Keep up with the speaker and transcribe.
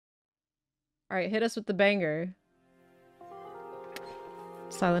Alright, hit us with the banger.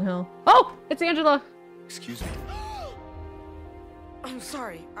 Silent Hill. Oh! It's Angela! Excuse me. I'm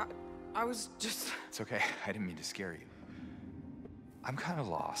sorry. I was just... It's okay. I didn't mean to scare you. I'm kind of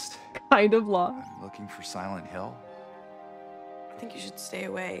lost. Kind of lost. I'm looking for Silent Hill. I think you should stay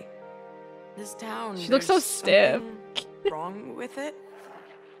away. This town... She looks so stiff. Wrong with it?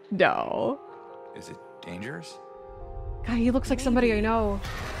 No. Is it dangerous? God, he looks like somebody I know.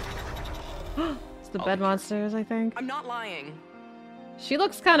 It's the bed monsters, I think. I'm not lying. She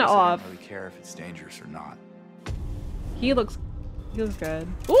looks kind of I off. don't really care if it's dangerous or not. He looks good.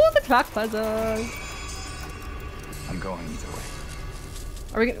 Ooh, the clock puzzle. I'm going either way.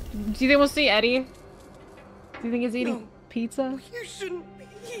 Are we gonna, do you think we'll see Eddie? Do you think he's eating pizza? You shouldn't be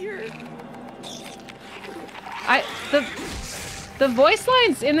here. The voice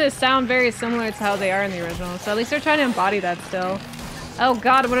lines in this sound very similar to how they are in the original, so at least they're trying to embody that still. Oh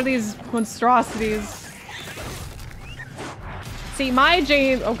god, what are these monstrosities? See, my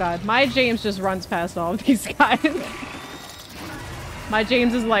James, oh god, my James just runs past all of these guys. My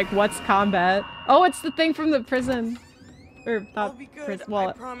James is like, what's combat? Oh, it's the thing from the prison. Or not prison,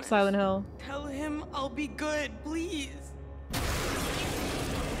 well, Silent Hill. Tell him I'll be good, please.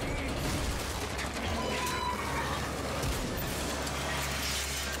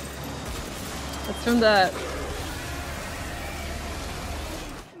 It's from the...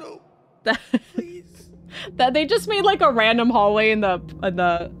 No, that, please. that they just made like a random hallway in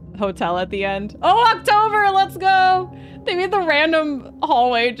the hotel at the end. Oh, October, let's go! They made the random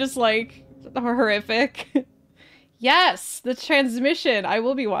hallway just like horrific. Yes, the transmission. I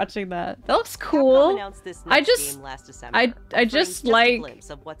will be watching that. That looks cool. I just like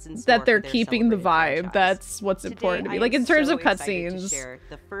that they're keeping the vibe. That's what's important to me. Like in terms of cutscenes,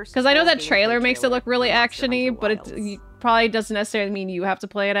 because I know that trailer makes it look really actiony, but it probably doesn't necessarily mean you have to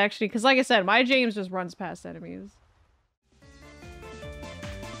play it actiony. Because like I said, my James just runs past enemies.